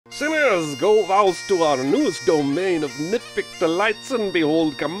Sinners, go vouse to our newest domain of nitpick delights and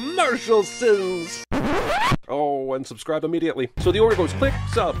behold commercial sins. Oh, and subscribe immediately. So the order goes click,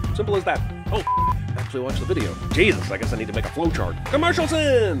 sub, simple as that. Oh, actually watch the video. Jesus, I guess I need to make a flowchart. Commercial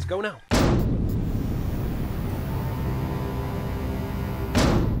sins, go now.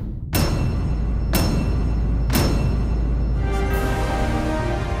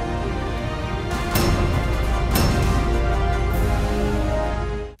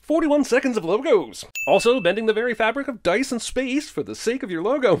 "41 seconds of logos. Also, bending the very fabric of dice and space for the sake of your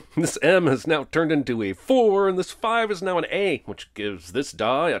logo. This M has now turned into a 4, and this 5 is now an A, which gives this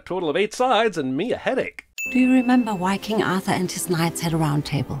die a total of 8 sides and me a headache. Do you remember why King Arthur and his knights had a round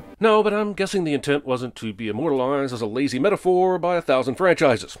table? No, but I'm guessing the intent wasn't to be immortalized as a lazy metaphor by 1,000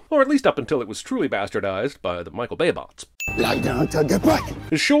 franchises. Or at least up until it was truly bastardized by the Michael Bay bots. Lie down to get back.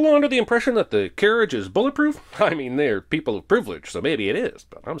 Is Shola under the impression that the carriage is bulletproof? I mean, they're people of privilege, so maybe it is,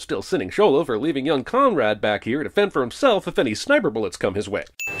 but I'm still sinning Shola for leaving young Conrad back here to fend for himself if any sniper bullets come his way.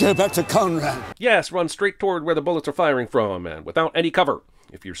 Get back to Conrad. Yes, run straight toward where the bullets are firing from, and without any cover.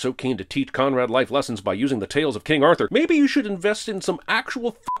 If you're so keen to teach Conrad life lessons by using the tales of King Arthur, maybe you should invest in some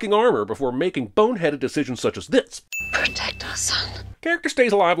actual fucking armor before making boneheaded decisions such as this. Protect our son. Character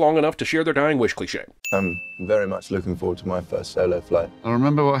stays alive long enough to share their dying wish cliché. I'm very much looking forward to my first solo flight. I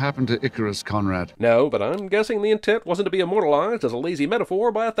remember what happened to Icarus, Conrad. No, but I'm guessing the intent wasn't to be immortalized as a lazy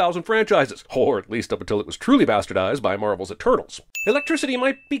metaphor by 1,000 franchises, or at least up until it was truly bastardized by Marvel's Eternals. Electricity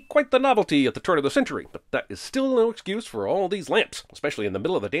might be quite the novelty at the turn of the century, but that is still no excuse for all these lamps, especially in the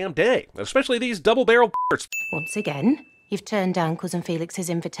middle of the damn day, especially these double-barreled b****s. Once again, you've turned down Cousin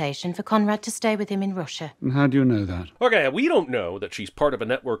Felix's invitation for Conrad to stay with him in Russia. And how do you know that? Okay, we don't know that she's part of a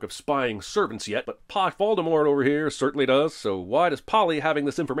network of spying servants yet, but Pa Voldemort over here certainly does, so why does Polly having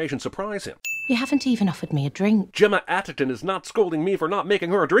this information surprise him? You haven't even offered me a drink. Gemma Atherton is not scolding me for not making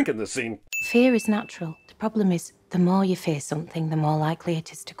her a drink in this scene. Fear is natural. The problem is, the more you fear something, the more likely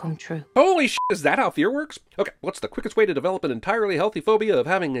it is to come true. Holy shit, is that how fear works? Okay, what's the quickest way to develop an entirely healthy phobia of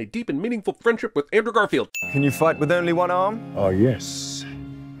having a deep and meaningful friendship with Andrew Garfield? Can you fight with only one arm? Oh, yes.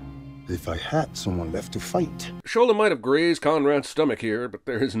 If I had someone left to fight. Shola might have grazed Conrad's stomach here, but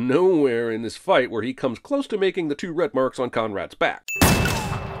there is nowhere in this fight where he comes close to making the 2 red marks on Conrad's back.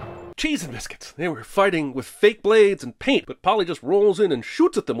 Cheese and biscuits. They were fighting with fake blades and paint, but Polly just rolls in and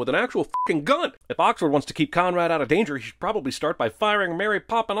shoots at them with an actual fucking gun. If Oxford wants to keep Conrad out of danger, he should probably start by firing Mary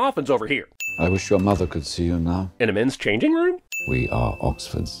Poppin' over here. I wish your mother could see you now. In a men's changing room? We are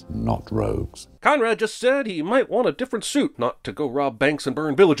Oxfords, not rogues. Conrad just said he might want a different suit, not to go rob banks and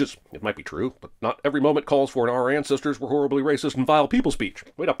burn villages. It might be true, but not every moment calls for an "our ancestors were horribly racist and vile people" speech.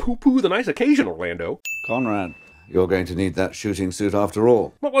 Way to poo-poo the nice occasion, Orlando. Conrad, you're going to need that shooting suit after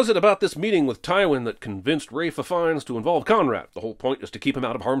all. What was it about this meeting with Tywin that convinced Ralph Fiennes to involve Conrad? The whole point is to keep him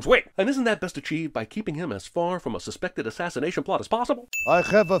out of harm's way. And isn't that best achieved by keeping him as far from a suspected assassination plot as possible? I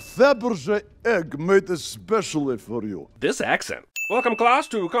have a Fabergé egg made especially for you. This accent. Welcome, class,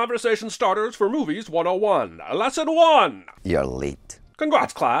 to Conversation Starters for Movies 101. Lesson 1! You're late.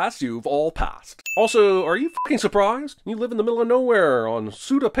 Congrats, class, you've all passed. Also, are you fucking surprised? You live in the middle of nowhere on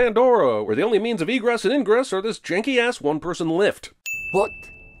Suda Pandora, where the only means of egress and ingress are this janky-ass one-person lift. What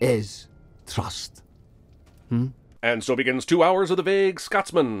is trust? And so begins 2 hours of the vague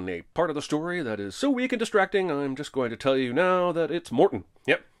Scotsman, a part of the story that is so weak and distracting, I'm just going to tell you now that it's Morton.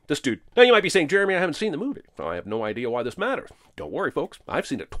 Yep, this dude. Now you might be saying, Jeremy, I haven't seen the movie. I have no idea why this matters. Don't worry, folks. I've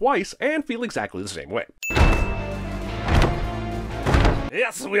seen it twice and feel exactly the same way.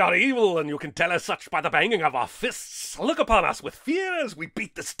 Yes, we are evil, and you can tell as such by the banging of our fists. Look upon us with fear as we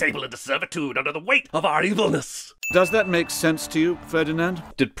beat this table into servitude under the weight of our evilness. Does that make sense to you, Ferdinand?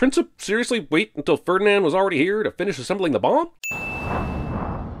 Did Princip seriously wait until Ferdinand was already here to finish assembling the bomb?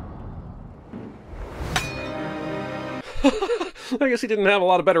 I guess he didn't have a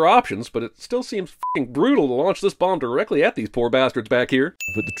lot of better options, but it still seems fucking brutal to launch this bomb directly at these poor bastards back here.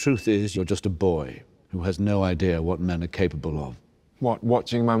 But the truth is, you're just a boy who has no idea what men are capable of. What,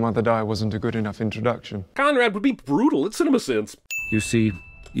 watching my mother die wasn't a good enough introduction? Conrad would be brutal at CinemaSins. You see,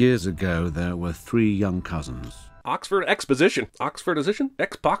 years ago there were 3 young cousins. Oxford Exposition. Oxford Edition?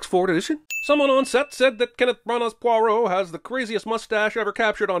 Oxford Edition? Someone on set said that Kenneth Branagh's Poirot has the craziest mustache ever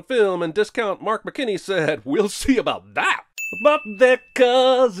captured on film, and discount Mark McKinney said, "We'll see about that." But they're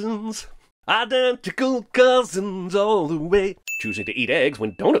cousins. Identical cousins all the way. Choosing to eat eggs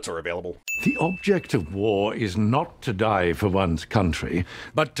when donuts are available. The object of war is not to die for one's country,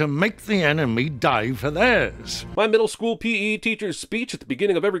 but to make the enemy die for theirs. My middle school PE teacher's speech at the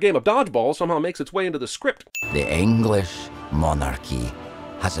beginning of every game of dodgeball somehow makes its way into the script. The English monarchy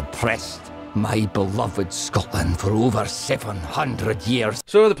has oppressed my beloved Scotland for over 700 years.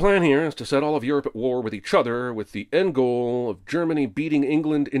 So the plan here is to set all of Europe at war with each other with the end goal of Germany beating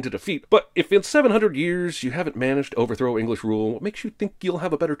England into defeat. But if in 700 years you haven't managed to overthrow English rule, what makes you think you'll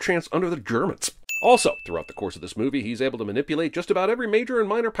have a better chance under the Germans? Also, throughout the course of this movie, he's able to manipulate just about every major and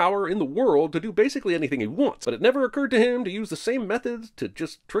minor power in the world to do basically anything he wants. But it never occurred to him to use the same methods to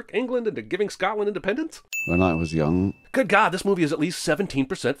just trick England into giving Scotland independence? When I was young, Good God, this movie is at least 17%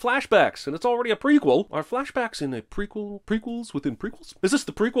 flashbacks, and it's already a prequel. Are flashbacks in a prequels within prequels? Is this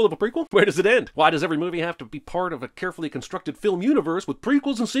the prequel of a prequel? Where does it end? Why does every movie have to be part of a carefully constructed film universe with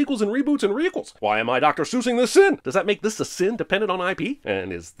prequels and sequels and reboots and requels? Why am I Dr. Seussing this sin? Does that make this a sin dependent on IP?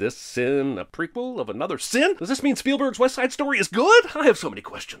 And is this sin a prequel of another sin? Does this mean Spielberg's West Side Story is good? I have so many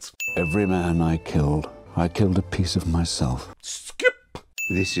questions. every man I killed a piece of myself. Skip!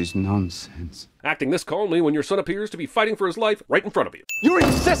 This is nonsense. Acting this calmly when your son appears to be fighting for his life right in front of you. Your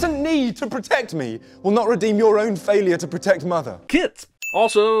incessant need to protect me will not redeem your own failure to protect Mother. Kids!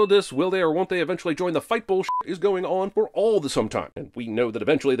 Also, this will they or won't they eventually join the fight bullshit is going on for all the sometime. And we know that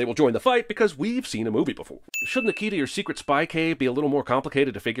eventually they will join the fight because we've seen a movie before. Shouldn't the key to your secret spy cave be a little more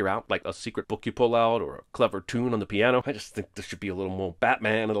complicated to figure out, like a secret book you pull out or a clever tune on the piano? I just think this should be a little more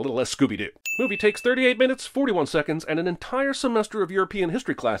Batman and a little less Scooby-Doo. Movie takes 38 minutes, 41 seconds, and an entire semester of European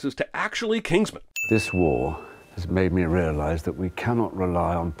history classes to actually Kingsman. This war has made me realize that we cannot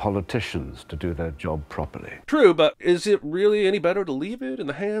rely on politicians to do their job properly. True, but is it really any better to leave it in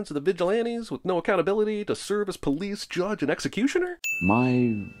the hands of the vigilantes with no accountability to serve as police, judge, and executioner?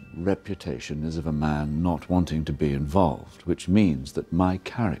 My reputation is of a man not wanting to be involved, which means that my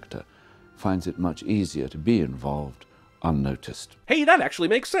character finds it much easier to be involved unnoticed. Hey, that actually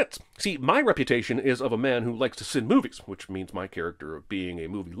makes sense. See, my reputation is of a man who likes to sin movies, which means my character of being a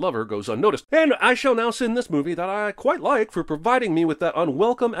movie lover goes unnoticed. And I shall now sin this movie that I quite like for providing me with that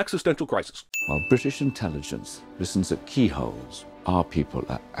unwelcome existential crisis. While British intelligence listens at keyholes, our people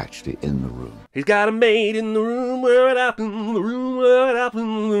are actually in the room. He's got a maid in the room where it happens, the room where it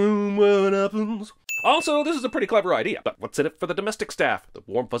happens, the room where it happens. Also, this is a pretty clever idea, but what's in it for the domestic staff? The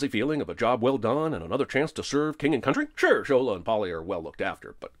warm, fuzzy feeling of a job well done and another chance to serve king and country? Sure, Shola and Polly are well looked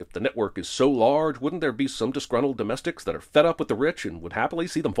after, but if the network is so large, wouldn't there be some disgruntled domestics that are fed up with the rich and would happily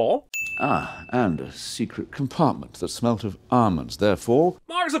see them fall? Ah, and a secret compartment that smelt of almonds, therefore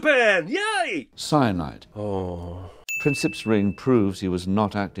Marzipan! Yay! cyanide. Oh... Princip's ring proves he was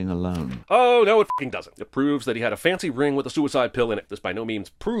not acting alone. Oh, no, it f***ing doesn't. It proves that he had a fancy ring with a suicide pill in it. This by no means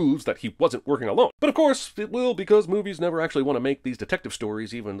proves that he wasn't working alone. But of course, it will, because movies never actually want to make these detective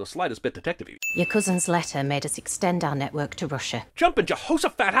stories even the slightest bit detective-y. Your cousin's letter made us extend our network to Russia. Jumpin'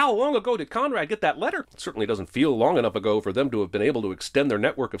 Jehoshaphat, how long ago did Conrad get that letter? It certainly doesn't feel long enough ago for them to have been able to extend their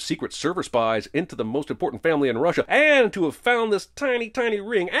network of secret server spies into the most important family in Russia, and to have found this tiny, tiny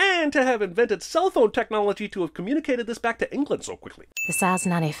ring, and to have invented cell phone technology to have communicated this back to England so quickly. The Tsar's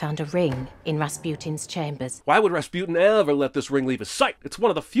nanny found a ring in Rasputin's chambers. Why would Rasputin ever let this ring leave his sight? It's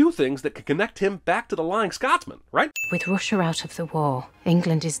one of the few things that can connect him back to the lying Scotsman, right? With Russia out of the war,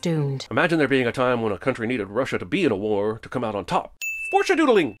 England is doomed. Imagine there being a time when a country needed Russia to be in a war to come out on top.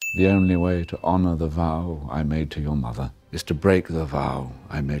 Fortune-doodling! The only way to honor the vow I made to your mother is to break the vow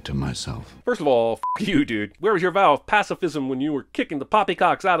I made to myself. First of all, f*** you, dude. Where was your vow of pacifism when you were kicking the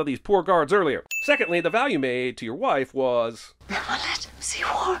poppycocks out of these poor guards earlier? Secondly, the vow you made to your wife was... Never let him see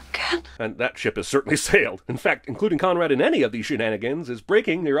war again. And that ship has certainly sailed. In fact, including Conrad in any of these shenanigans is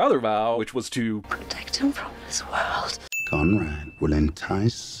breaking your other vow, which was to... Protect him from this world. Conrad will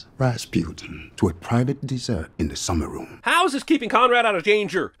entice Rasputin to a private dessert in the summer room. How is this keeping Conrad out of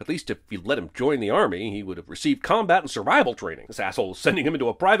danger? At least if you let him join the army, he would have received combat and survival training. This asshole is sending him into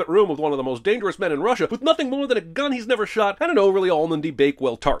a private room with one of the most dangerous men in Russia with nothing more than a gun he's never shot and an overly almondy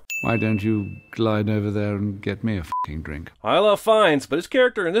Bakewell tart. Why don't you glide over there and get me a f***ing drink? I love Fiennes, but his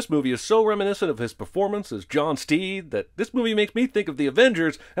character in this movie is so reminiscent of his performance as John Steed that this movie makes me think of The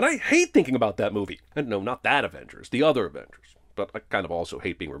Avengers, and I hate thinking about that movie. And no, not that Avengers, the other Avengers. But I kind of also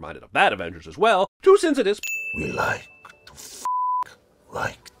hate being reminded of that Avengers as well. 2 cents it is. We like to f***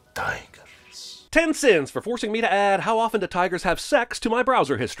 like tigers. 10 cents for forcing me to add how often do tigers have sex to my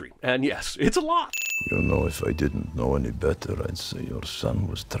browser history. And yes, it's a lot. You know, if I didn't know any better, I'd say your son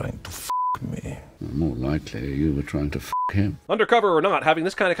was trying to f*** me. More likely, you were trying to f*** him. Undercover or not, having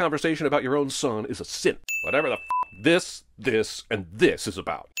this kind of conversation about your own son is a sin. Whatever the f*** this, and this is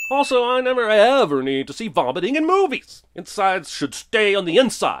about. Also, I never ever need to see vomiting in movies. Insides should stay on the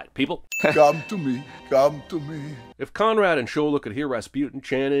inside, people. Come to me, come to me. If Conrad and Shola could hear Rasputin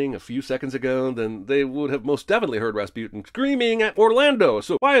chanting a few seconds ago, then they would have most definitely heard Rasputin screaming at Orlando.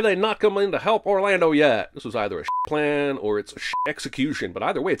 So why have they not come in to help Orlando yet? This was either a plan or it's a execution, but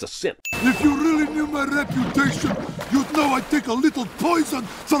either way, it's a sin. If you really knew my reputation, you'd know I take a little poison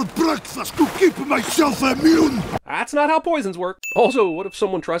for breakfast to keep myself immune. That's not how poisons work. Also, what if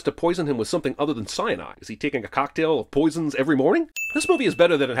someone tries to poison him with something other than cyanide? Is he taking a cocktail of poisons every morning? This movie is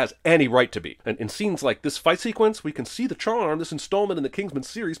better than it has any right to be. And in scenes like this fight sequence, we can see the charm this installment in the Kingsman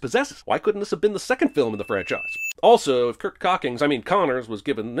series possesses. Why couldn't this have been the second film in the franchise? Also, if Connors was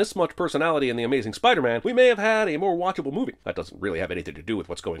given this much personality in The Amazing Spider-Man, we may have had a more watchable movie. That doesn't really have anything to do with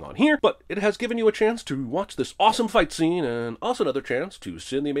what's going on here, but it has given you a chance to watch this awesome fight scene and also another chance to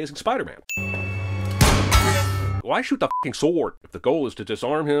sin The Amazing Spider-Man. Why shoot the fucking sword? If the goal is to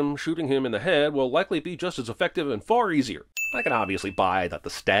disarm him, shooting him in the head will likely be just as effective and far easier. I can obviously buy that the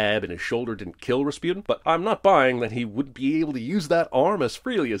stab in his shoulder didn't kill Rasputin, but I'm not buying that he would be able to use that arm as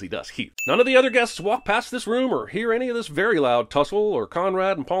freely as he does here. None of the other guests walk past this room or hear any of this very loud tussle or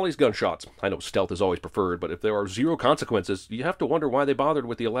Conrad and Paulie's gunshots. I know stealth is always preferred, but if there are zero consequences, you have to wonder why they bothered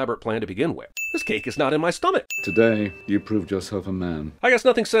with the elaborate plan to begin with. This cake is not in my stomach. Today, you proved yourself a man. I guess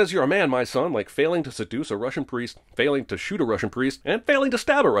nothing says you're a man, my son, like failing to seduce a Russian priest, failing to shoot a Russian priest, and failing to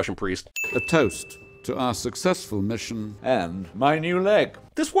stab a Russian priest. A toast to our successful mission and my new leg.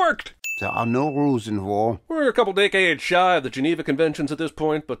 This worked! There are no rules in war. We're a couple decades shy of the Geneva Conventions at this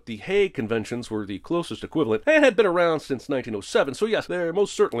point, but the Hague Conventions were the closest equivalent and had been around since 1907, so yes, there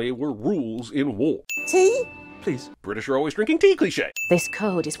most certainly were rules in war. Tea? Please. British are always drinking tea cliché. This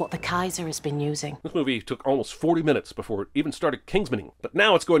code is what the Kaiser has been using. This movie took almost 40 minutes before it even started Kingsmaning, but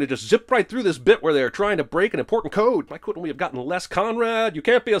now it's going to just zip right through this bit where they're trying to break an important code. Why couldn't we have gotten less Conrad, you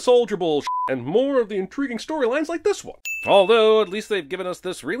can't be a soldier bullshit, and more of the intriguing storylines like this one? Although, at least they've given us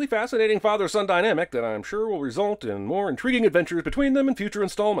this really fascinating father-son dynamic that I'm sure will result in more intriguing adventures between them in future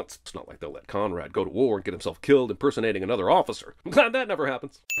installments. It's not like they'll let Conrad go to war and get himself killed impersonating another officer. I'm glad that never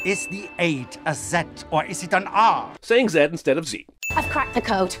happens. Is the 8 a Z or is it an R? Saying Z instead of Z. I've cracked the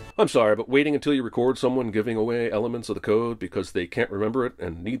code. I'm sorry, but waiting until you record someone giving away elements of the code because they can't remember it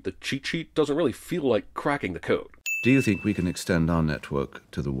and need the cheat sheet doesn't really feel like cracking the code. Do you think we can extend our network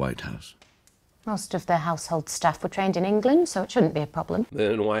to the White House? Most of their household staff were trained in England, so it shouldn't be a problem.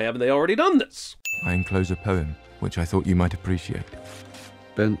 Then why haven't they already done this? I enclose a poem, which I thought you might appreciate.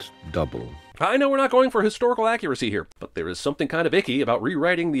 Bent double. I know we're not going for historical accuracy here, but there is something kind of icky about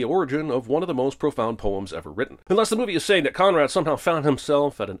rewriting the origin of one of the most profound poems ever written. Unless the movie is saying that Conrad somehow found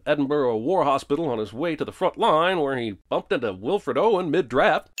himself at an Edinburgh war hospital on his way to the front line where he bumped into Wilfred Owen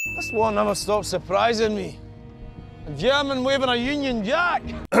mid-draft. This war never stops surprising me. A German waving a Union Jack.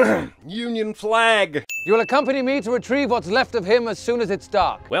 Union flag. You will accompany me to retrieve what's left of him as soon as it's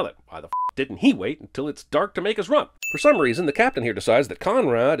dark. Well, why the didn't he wait until it's dark to make his run? For some reason, the captain here decides that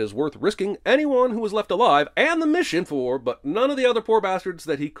Conrad is worth risking anyone who was left alive and the mission for, but none of the other poor bastards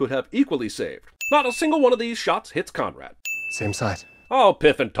that he could have equally saved. Not a single one of these shots hits Conrad. Same side. Oh,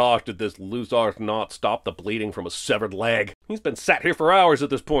 piff and tosh did this loose arse not stop the bleeding from a severed leg. He's been sat here for hours at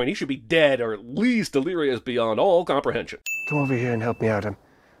this point. He should be dead or at least delirious beyond all comprehension. Come over here and help me out.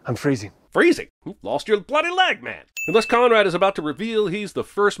 I'm freezing. Freezing? You've lost your bloody leg, man. Unless Conrad is about to reveal he's the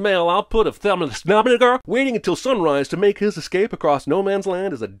first male output of Thelma the Snobniger, waiting until sunrise to make his escape across no man's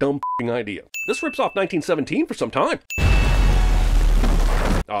land is a dumb f***ing idea. This rips off 1917 for some time.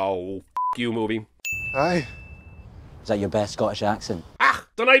 Oh, f*** you, movie. Aye. Is that your best Scottish accent? Ah,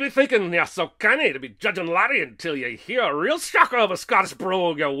 don't I be thinking you're so canny to be judging Larry until you hear a real shocker of a Scottish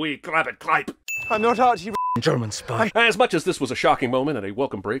brogue, you wee rabbit clipe. I'm not Archie German spy. As much as this was a shocking moment and a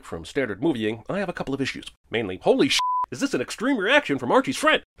welcome break from standard movieing, I have a couple of issues. Mainly, holy shit, is this an extreme reaction from Archie's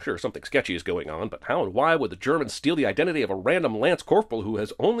friend? Sure, something sketchy is going on, but how and why would the Germans steal the identity of a random lance corporal who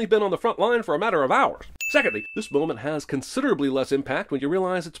has only been on the front line for a matter of hours? Secondly, this moment has considerably less impact when you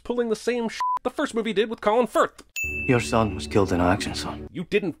realize it's pulling the same shit the first movie did with Colin Firth. Your son was killed in action, son. You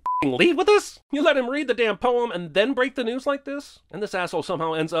didn't f***ing lead with us? You let him read the damn poem and then break the news like this? And this asshole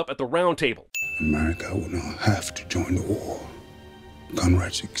somehow ends up at the round table. America will not have to join the war.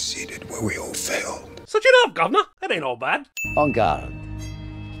 Conrad succeeded where we all failed. Such it up, governor. That ain't all bad. On guard.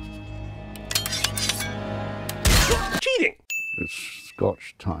 Cheating. It's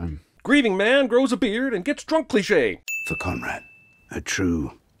Scotch time. Grieving man grows a beard and gets drunk cliché. For Conrad, a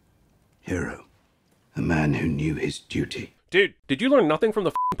true hero. A man who knew his duty. Dude, did you learn nothing from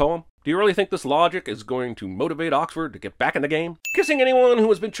the poem? Do you really think this logic is going to motivate Oxford to get back in the game? Kissing anyone who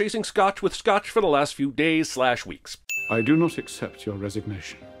has been chasing Scotch with Scotch for the last few days/weeks. I do not accept your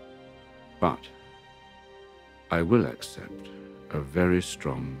resignation, but I will accept a very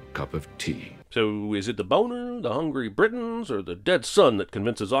strong cup of tea. So is it the boner, the hungry Britons, or the dead son that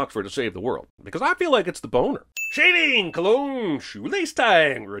convinces Oxford to save the world? Because I feel like it's the boner. Shaving, cologne, shoelace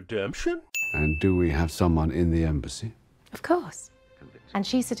tying, redemption. And do we have someone in the embassy? Of course. And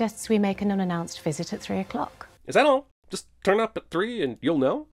she suggests we make an unannounced visit at 3 o'clock. Is that all? Just turn up at 3 and you'll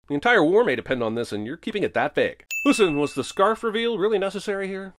know? The entire war may depend on this, and you're keeping it that vague. Listen, was the scarf reveal really necessary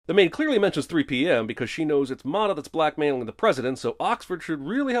here? The maid clearly mentions 3 p.m. because she knows it's Mata that's blackmailing the president, so Oxford should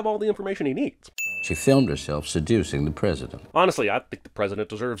really have all the information he needs. She filmed herself seducing the president. Honestly, I think the president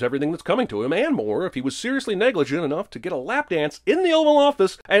deserves everything that's coming to him, and more, if he was seriously negligent enough to get a lap dance in the Oval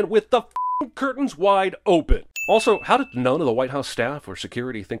Office and with the curtains wide open. Also, how did none of the White House staff or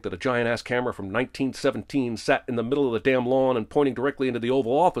security think that a giant-ass camera from 1917 sat in the middle of the damn lawn and pointing directly into the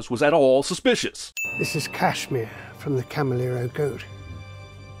Oval Office was at all suspicious? This is cashmere from the Camilero goat.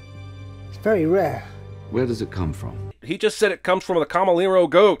 It's very rare. Where does it come from? He just said it comes from the Camilero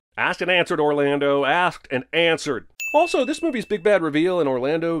goat. Asked and answered, Orlando. Asked and answered. Also, this movie's big bad reveal and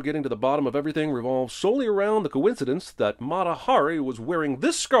Orlando getting to the bottom of everything revolves solely around the coincidence that Mata Hari was wearing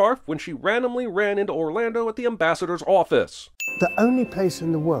this scarf when she randomly ran into Orlando at the ambassador's office. The only place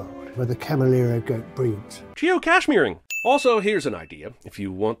in the world where the Camilero goat breeds. Geocaching. Also, here's an idea. If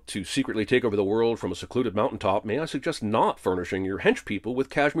you want to secretly take over the world from a secluded mountaintop, may I suggest not furnishing your hench people with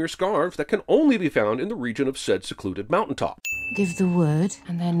cashmere scarves that can only be found in the region of said secluded mountaintop. Give the word,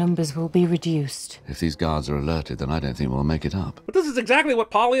 and their numbers will be reduced. If these guards are alerted, then I don't think we'll make it up. But this is exactly what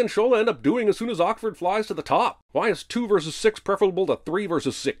Polly and Shola end up doing as soon as Oxford flies to the top. Why is 2 versus 6 preferable to 3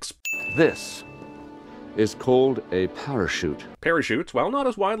 versus 6? This is called a parachute. Parachutes, while not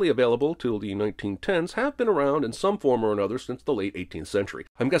as widely available till the 1910s, have been around in some form or another since the late 18th century.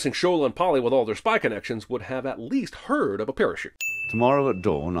 I'm guessing Shola and Polly, with all their spy connections, would have at least heard of a parachute. Tomorrow at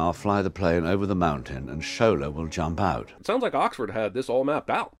dawn, I'll fly the plane over the mountain and Shola will jump out. It sounds like Oxford had this all mapped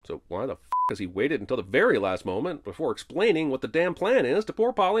out, so why the has he waited until the very last moment before explaining what the damn plan is to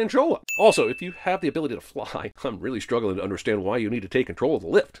poor Polly and Shola? Also, if you have the ability to fly, I'm really struggling to understand why you need to take control of the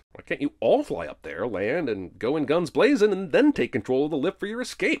lift. Why can't you all fly up there, land, and go in guns blazing, and then take control of the lift for your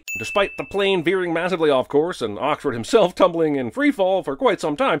escape? Despite the plane veering massively off course and Oxford himself tumbling in free fall for quite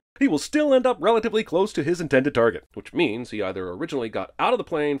some time, he will still end up relatively close to his intended target, which means he either originally got out of the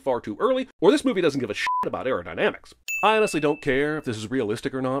plane far too early, or this movie doesn't give a shit about aerodynamics. I honestly don't care if this is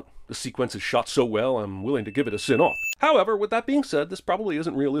realistic or not. The sequence is shot so well, I'm willing to give it a sin off. However, with that being said, this probably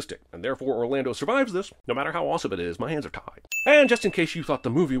isn't realistic, and therefore Orlando survives this, no matter how awesome it is, my hands are tied. And just in case you thought the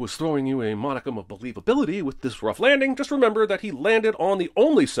movie was throwing you a modicum of believability with this rough landing, just remember that he landed on the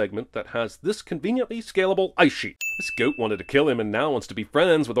only segment that has this conveniently scalable ice sheet. This goat wanted to kill him and now wants to be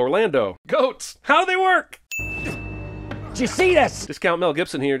friends with Orlando. Goats! How do they work? Did you see this? Discount Mel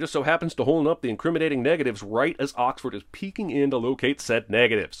Gibson here just so happens to hold up the incriminating negatives right as Oxford is peeking in to locate said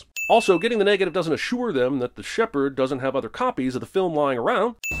negatives. Also, getting the negative doesn't assure them that the shepherd doesn't have other copies of the film lying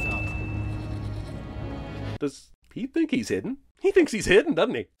around. Does he think he's hidden? He thinks he's hidden,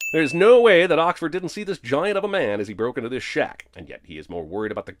 doesn't he? There's no way that Oxford didn't see this giant of a man as he broke into this shack, and yet he is more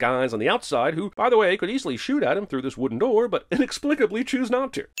worried about the guys on the outside who, by the way, could easily shoot at him through this wooden door, but inexplicably choose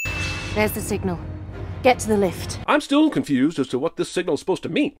not to. There's the signal. Get to the lift. I'm still confused as to what this signal is supposed to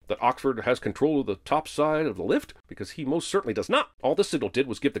mean. That Oxford has control of the top side of the lift? Because he most certainly does not. All this signal did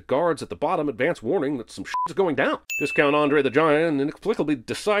was give the guards at the bottom advance warning that some shit is going down. Discount Andre the Giant inexplicably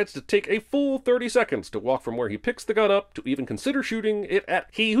decides to take a full 30 seconds to walk from where he picks the gun up to even consider shooting it at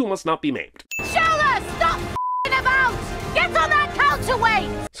he who must not be named. Shola, stop f***ing about! Get on that counterweight!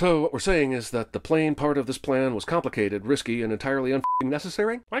 So what we're saying is that the plane part of this plan was complicated, risky, and entirely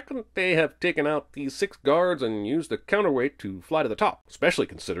unnecessary? Why couldn't they have taken out these 6 guards and used the counterweight to fly to the top? Especially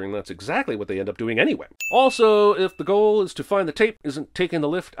considering that's exactly what they end up doing anyway. Also, if the goal is to find the tape, isn't taking the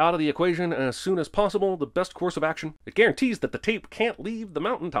lift out of the equation as soon as possible the best course of action? It guarantees that the tape can't leave the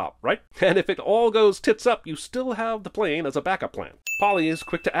mountaintop, right? And if it all goes tits up, you still have the plane as a backup plan. Polly is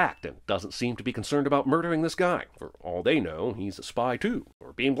quick to act and doesn't seem to be concerned about murdering this guy. For all they know, he's a spy too,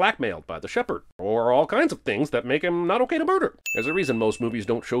 or being blackmailed by the shepherd, or all kinds of things that make him not okay to murder. There's a reason most movies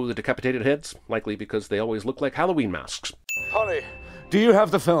don't show the decapitated heads, likely because they always look like Halloween masks. Polly, do you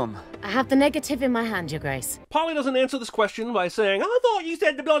have the film? I have the negative in my hand, Your Grace. Polly doesn't answer this question by saying, I thought you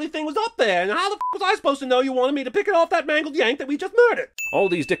said the bloody thing was up there, and how the f was I supposed to know you wanted me to pick it off that mangled yank that we just murdered? All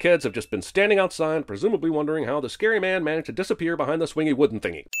these dickheads have just been standing outside, presumably wondering how the scary man managed to disappear behind the swingy wooden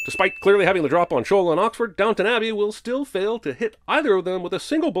thingy. Despite clearly having the drop on Shola and Oxford, Downton Abbey will still fail to hit either of them with a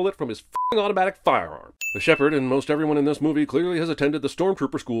single bullet from his f***ing automatic firearm. The shepherd and most everyone in this movie clearly has attended the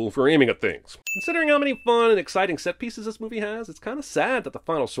stormtrooper school for aiming at things. Considering how many fun and exciting set pieces this movie has, it's kind of sad that the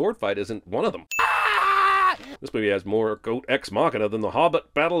final sword fight isn't one of them. This movie has more goat ex machina than the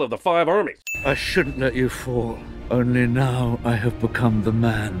Hobbit Battle of the Five Armies. I shouldn't let you fall. Only now I have become the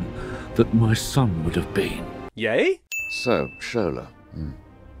man that my son would have been. Yay? So, Shola,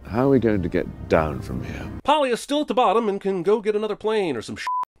 how are we going to get down from here? Polly is still at the bottom and can go get another plane or some shit.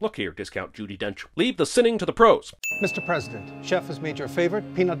 Look here, Discount Judi Dench. Leave the sinning to the pros. Mr. President, Chef has made your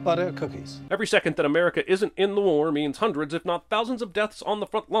favorite peanut butter cookies. Every second that America isn't in the war means hundreds, if not thousands, of deaths on the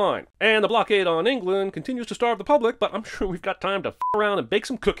front line. And the blockade on England continues to starve the public, but I'm sure we've got time to f*** around and bake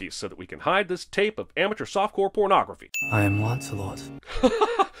some cookies so that we can hide this tape of amateur softcore pornography. I am Lancelot. What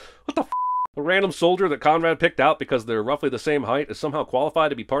the f***? A random soldier that Conrad picked out because they're roughly the same height is somehow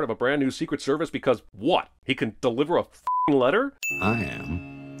qualified to be part of a brand new Secret Service because what? He can deliver a f***ing letter? I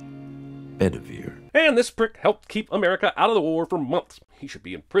am Bedivere. And this prick helped keep America out of the war for months. He should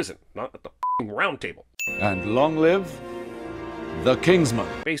be in prison, not at the f***ing round table. And long live the Kingsman.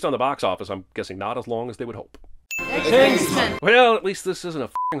 Based on the box office, I'm guessing not as long as they would hope. Kingsman! Well, at least this isn't a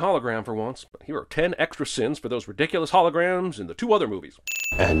f***ing hologram for once. But here are 10 extra sins for those ridiculous holograms in the 2 other movies.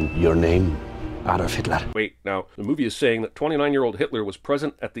 And your name? Adolf Hitler. Wait, now, the movie is saying that 29-year-old Hitler was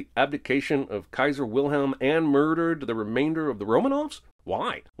present at the abdication of Kaiser Wilhelm and murdered the remainder of the Romanovs?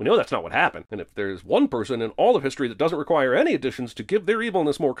 Why? We know that's not what happened, and if there's one person in all of history that doesn't require any additions to give their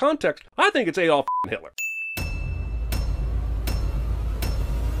evilness more context, I think it's Adolf Hitler.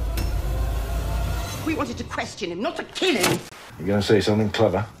 We wanted to question him, not to kill him. You gonna say something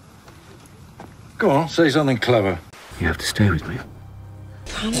clever? Go on, say something clever. You have to stay with me.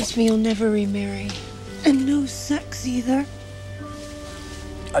 Promise me you'll never remarry. And no sex either.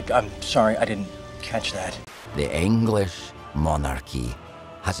 I'm sorry, I didn't catch that. The English monarchy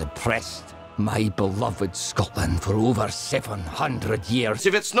has oppressed my beloved Scotland for over 700 years.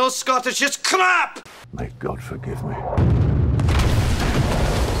 If it's no Scottish, it's crap! May God forgive me.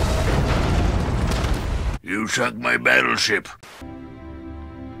 You sunk my battleship.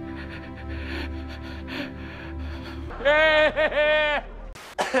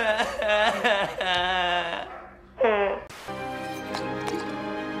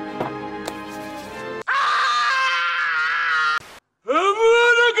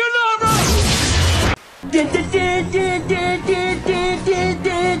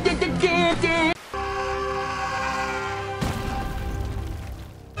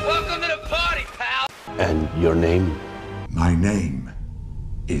 Welcome to the party, pal! And your name? My name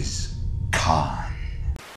is Khan.